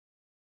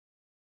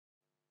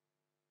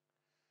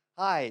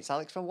Hi, it's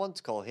Alex from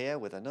Call here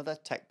with another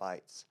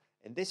TechBytes.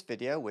 In this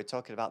video, we're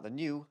talking about the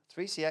new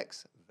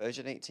 3CX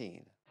version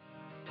 18.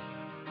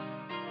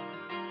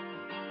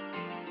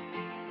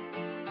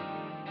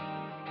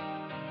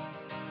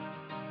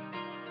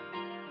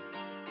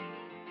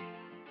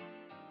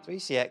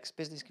 3CX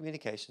Business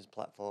Communications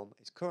Platform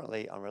is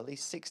currently on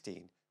release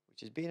 16, which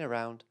has been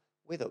around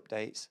with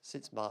updates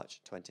since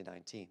March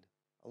 2019.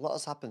 A lot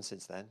has happened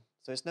since then,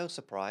 so it's no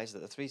surprise that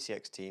the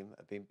 3CX team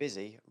have been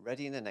busy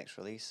readying the next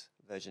release,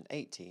 version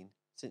 18,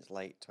 since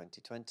late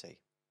 2020.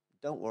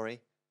 Don't worry,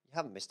 you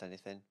haven't missed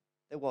anything.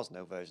 There was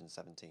no version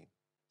 17.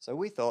 So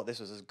we thought this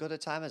was as good a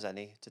time as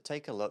any to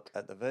take a look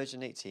at the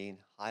version 18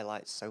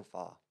 highlights so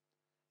far.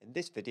 In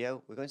this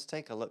video, we're going to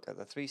take a look at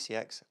the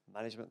 3CX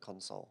Management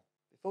Console.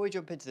 Before we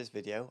jump into this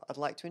video, I'd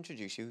like to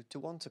introduce you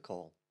to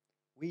Call.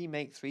 We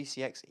make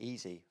 3CX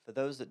easy for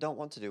those that don't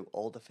want to do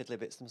all the fiddly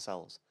bits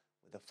themselves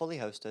with a fully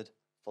hosted,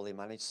 fully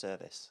managed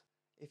service.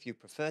 If you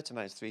prefer to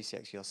manage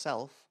 3CX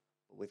yourself,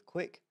 but with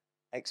quick,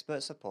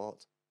 expert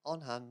support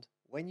on hand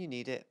when you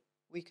need it,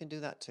 we can do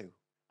that too.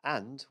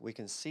 And we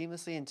can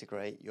seamlessly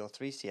integrate your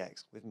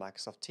 3CX with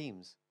Microsoft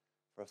Teams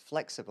for a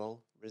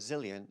flexible,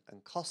 resilient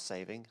and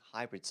cost-saving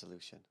hybrid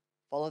solution.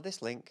 Follow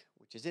this link,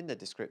 which is in the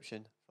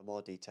description, for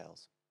more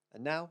details.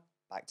 And now,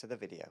 back to the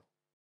video.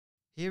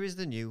 Here is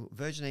the new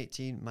version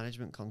 18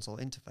 Management Console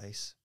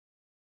interface.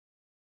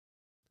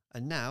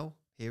 And now,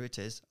 here it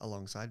is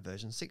alongside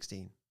version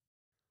 16.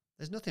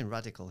 There's nothing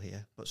radical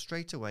here, but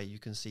straight away you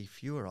can see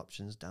fewer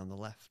options down the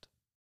left.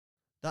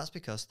 That's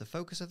because the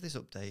focus of this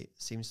update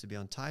seems to be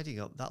on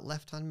tidying up that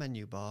left-hand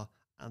menu bar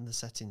and the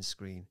settings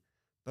screen,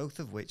 both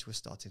of which were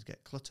starting to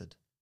get cluttered.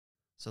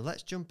 So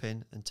let's jump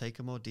in and take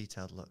a more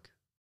detailed look.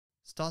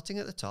 Starting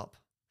at the top,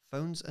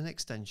 Phones and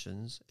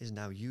Extensions is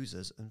now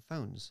Users and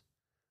Phones.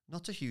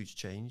 Not a huge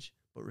change,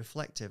 but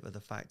reflective of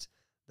the fact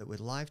that with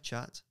live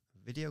chat,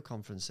 video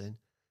conferencing,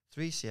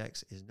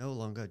 3CX is no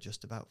longer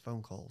just about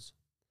phone calls.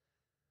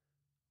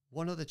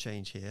 One other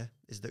change here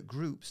is that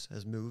Groups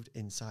has moved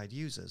inside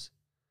Users.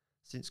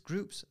 Since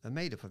groups are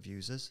made up of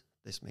users,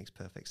 this makes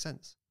perfect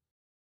sense.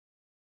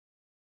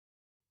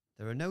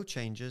 There are no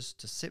changes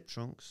to SIP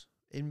trunks,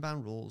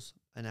 inbound rules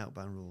and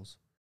outbound rules.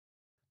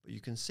 But you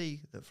can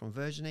see that from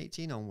version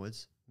 18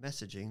 onwards,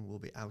 messaging will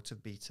be out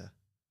of beta.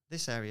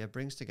 This area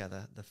brings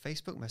together the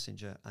Facebook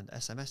Messenger and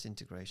SMS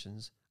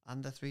integrations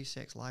and the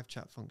 3CX live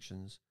chat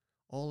functions,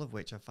 all of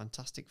which are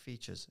fantastic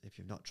features if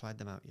you've not tried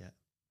them out yet.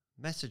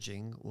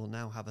 Messaging will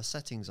now have a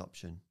settings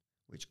option,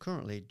 which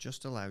currently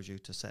just allows you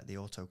to set the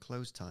auto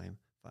close time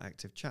for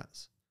active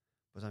chats,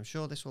 but I'm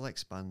sure this will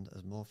expand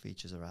as more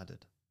features are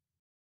added.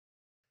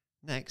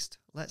 Next,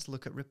 let's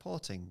look at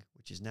reporting,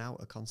 which is now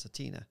a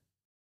concertina.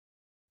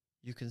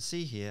 You can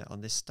see here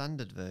on this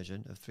standard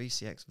version of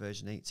 3CX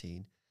version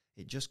 18,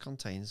 it just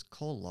contains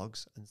call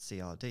logs and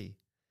CRD.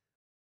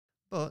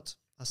 But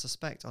I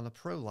suspect on a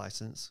pro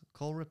license,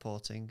 call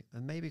reporting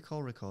and maybe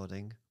call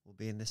recording will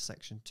be in this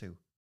section too.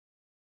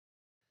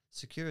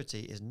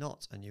 Security is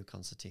not a new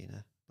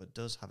concertina, but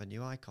does have a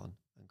new icon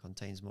and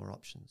contains more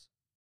options.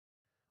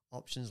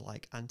 Options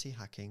like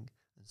anti-hacking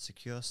and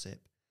secure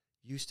SIP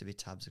used to be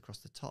tabs across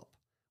the top,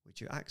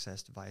 which you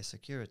accessed via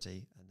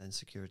security and then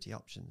security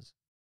options.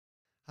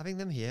 Having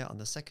them here on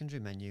the secondary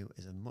menu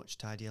is a much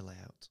tidier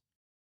layout.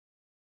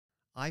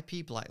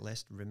 IP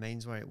blacklist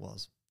remains where it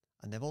was,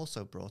 and they've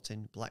also brought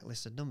in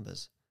blacklisted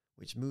numbers,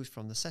 which moves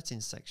from the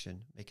settings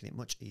section, making it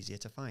much easier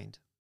to find.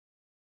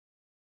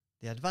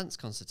 The advanced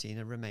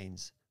concertina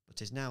remains,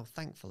 but is now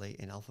thankfully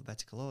in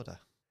alphabetical order.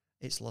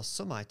 It's lost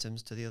some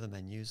items to the other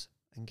menus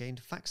and gained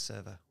fax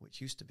server,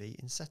 which used to be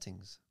in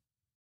settings.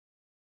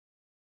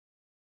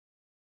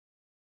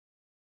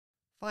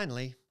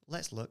 Finally,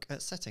 let's look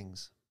at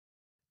settings.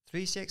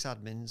 3CX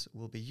admins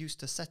will be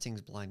used to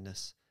settings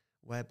blindness,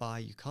 whereby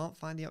you can't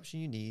find the option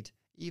you need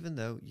even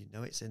though you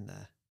know it's in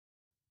there.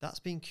 That's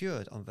been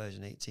cured on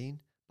version 18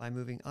 by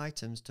moving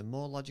items to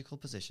more logical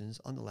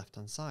positions on the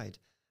left-hand side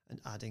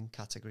and adding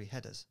category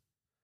headers.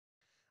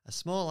 A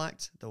small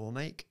act that will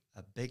make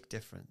a big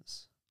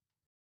difference.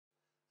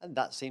 And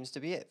that seems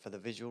to be it for the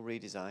visual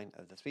redesign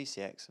of the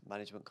 3CX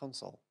Management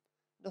Console.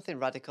 Nothing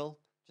radical,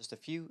 just a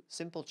few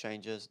simple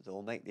changes that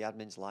will make the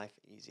admin's life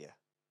easier.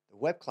 The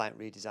web client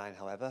redesign,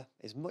 however,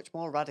 is much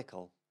more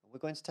radical, and we're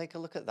going to take a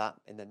look at that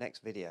in the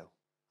next video.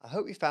 I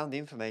hope you found the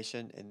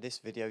information in this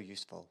video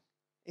useful.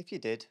 If you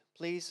did,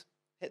 please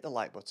hit the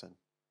like button.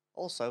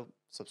 Also,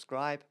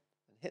 subscribe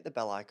and hit the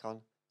bell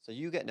icon so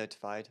you get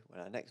notified when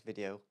our next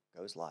video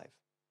goes live.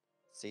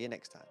 See you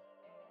next time.